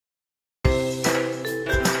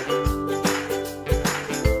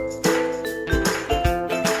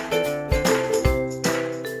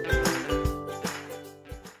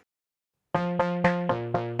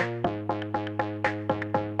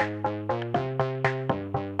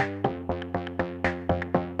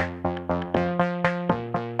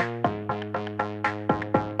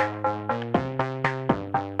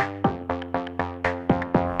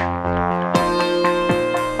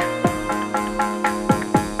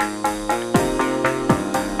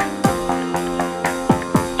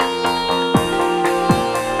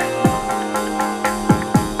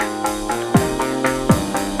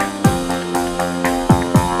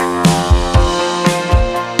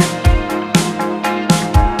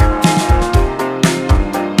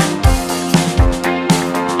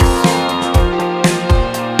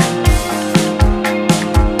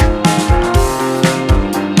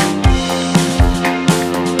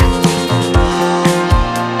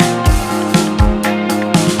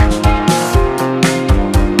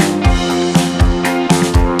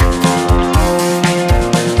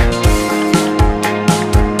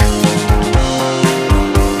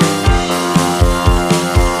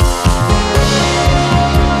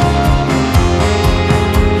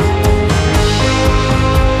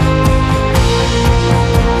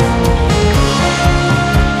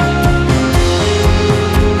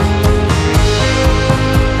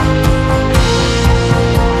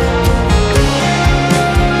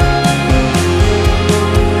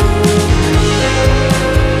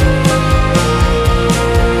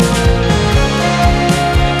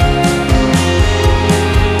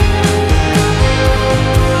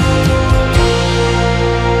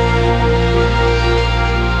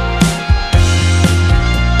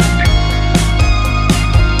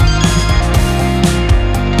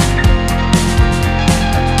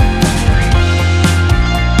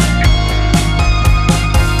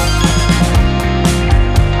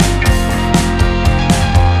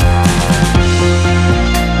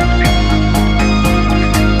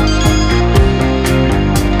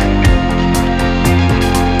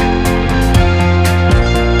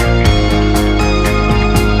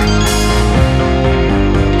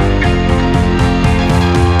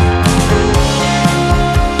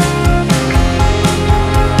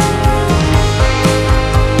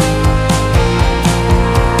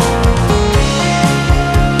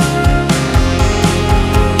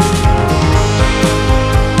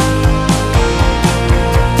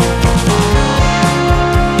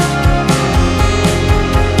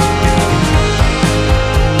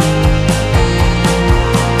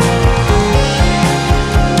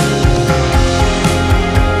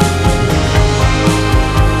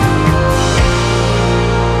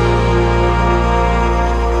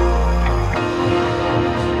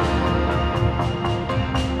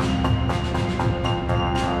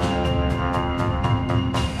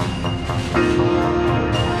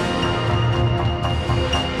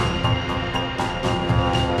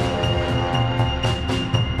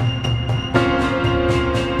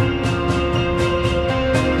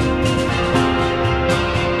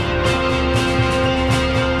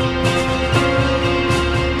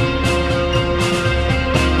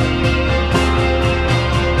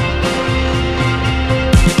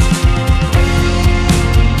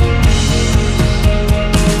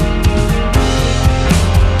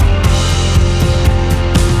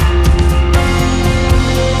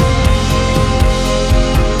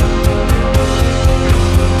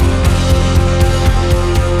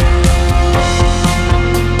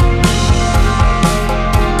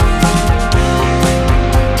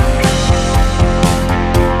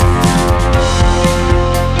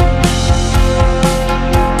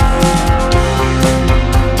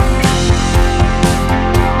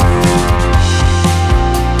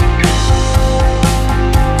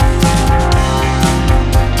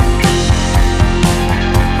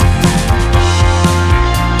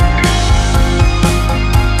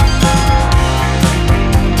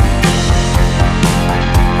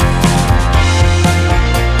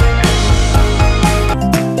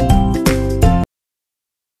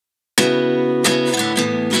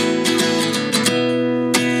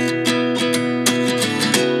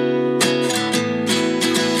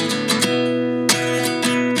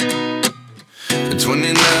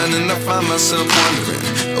29 and I find myself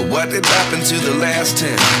wondering what did happen to the last 10.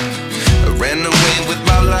 I ran away with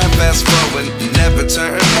my life, fast forward, never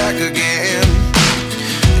turn back again.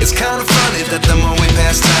 It's kind of funny that the more we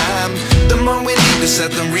pass time, the more we need to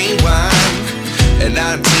set the rewind. And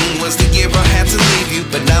 19 was the year I had to leave you,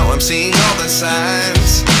 but now I'm seeing all the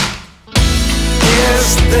signs.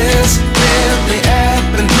 Is this really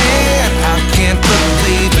happening? I can't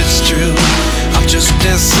believe it's true. I'm just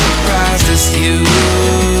as surprised as you.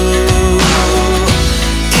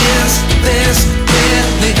 Is this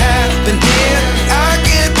really happening? I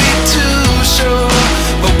can't be too sure,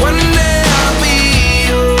 but one day I'll be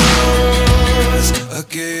yours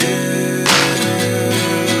again.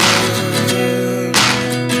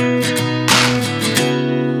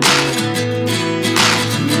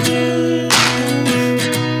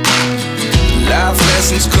 Life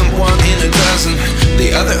lessons come one in a dozen.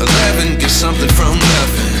 The other 11 get something from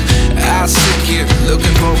nothing. I sit here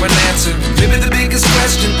looking for an answer. Maybe the biggest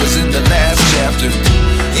question was in